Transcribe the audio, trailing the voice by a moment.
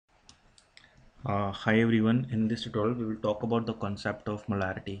Hi everyone, in this tutorial we will talk about the concept of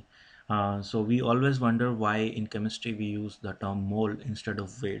molarity. So we always wonder why in chemistry we use the term mole instead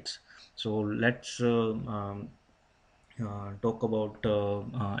of weights. So let's talk about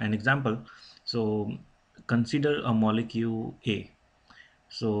an example. So consider a molecule A.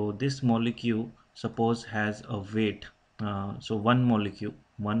 So this molecule suppose has a weight. So one molecule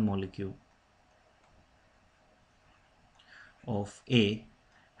of A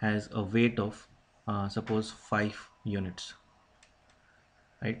has a weight of suppose 5 units,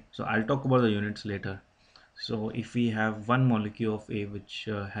 right? So I'll talk about the units later. So if we have one molecule of A which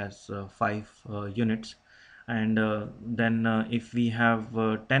has 5 units, and then if we have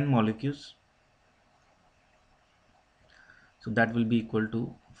 10 molecules, so that will be equal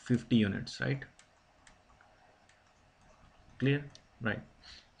to 50 units, right? Clear? Right.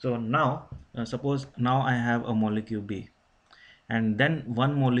 So now suppose now I have a molecule B, and then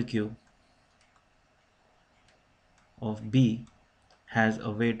one molecule of B has a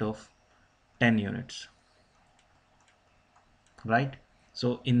weight of 10 units, right?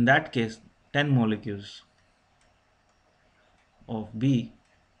 So in that case 10 molecules of B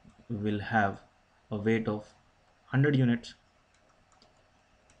will have a weight of 100 units.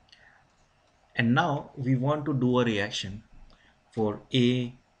 And now we want to do a reaction for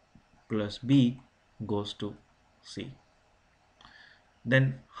A plus B goes to C.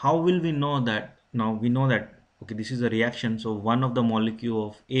 Then how will we know that? Now we know that okay, this is a reaction, so one of the molecule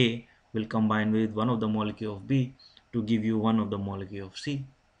of A will combine with one of the molecule of B to give you one of the molecule of C,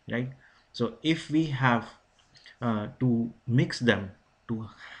 right? So if we have to mix them to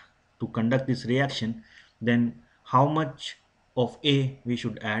conduct this reaction, then how much of A we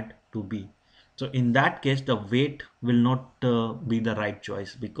should add to B? So in that case the weight will not be the right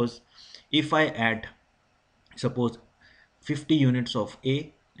choice, because if I add suppose 50 units of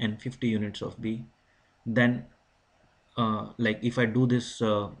A and 50 units of B, then like if I do this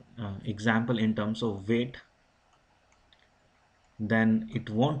example in terms of weight, then it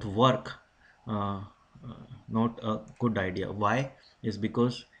won't work. Not a good idea. Why? Is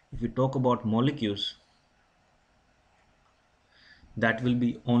because if we talk about molecules, that will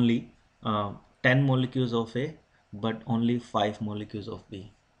be only 10 molecules of A but only 5 molecules of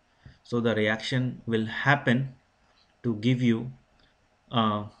B. So the reaction will happen to give you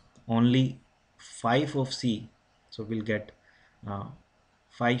uh, only 5 of C. So we'll get uh,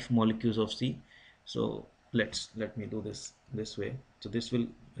 5 molecules of C. So let me do this way. So this will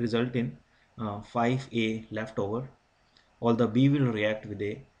result in 5A left over. All the B will react with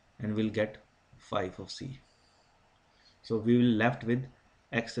A and we'll get 5 of C. So we will left with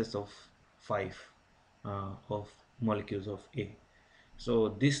excess of 5 of molecules of A. So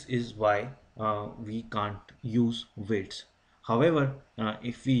this is why we can't use weights. However,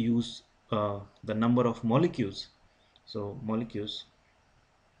 if we use the number of molecules, so molecules,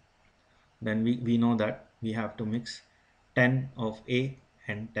 then we know that we have to mix 10 of A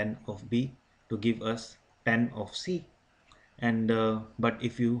and 10 of B to give us 10 of C. And but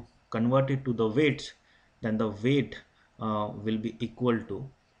if you convert it to the weights, then the weight will be equal to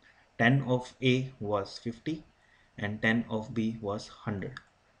 10 of A was 50 and 10 of B was 100.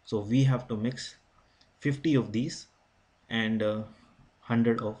 So we have to mix 50 of these and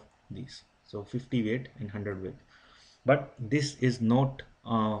 100 of these. So 50 weight and 100 weight. But this is not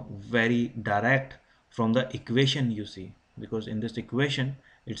very direct from the equation you see, because in this equation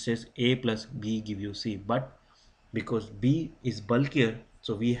it says A plus B give you C, but because B is bulkier,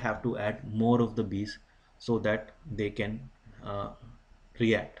 so we have to add more of the B's so that they can uh,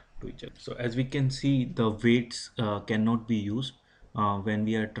 react to each other. So as we can see, the weights cannot be used when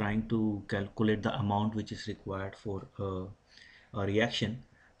we are trying to calculate the amount which is required for a reaction.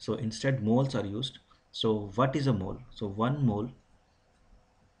 So instead moles are used. So what is a mole? So one mole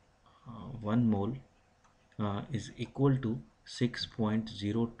is equal to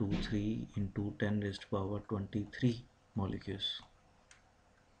 6.023 into 10 raised to power 23 molecules.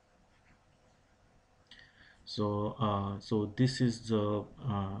 So this is the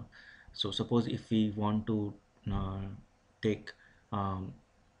so suppose if we want to uh, take um,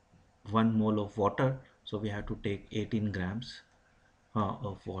 1 mole of water, so we have to take 18 grams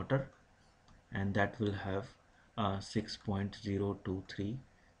of water, and that will have 6.023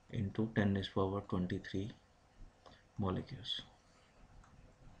 into 10 raised to power 23 molecules.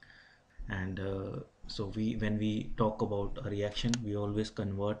 And so we when we talk about a reaction, we always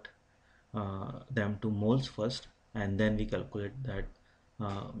convert them to moles first, and then we calculate that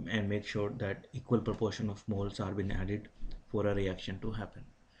and make sure that equal proportion of moles are being added for a reaction to happen.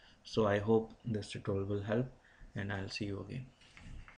 So I hope this tutorial will help, and I'll see you again.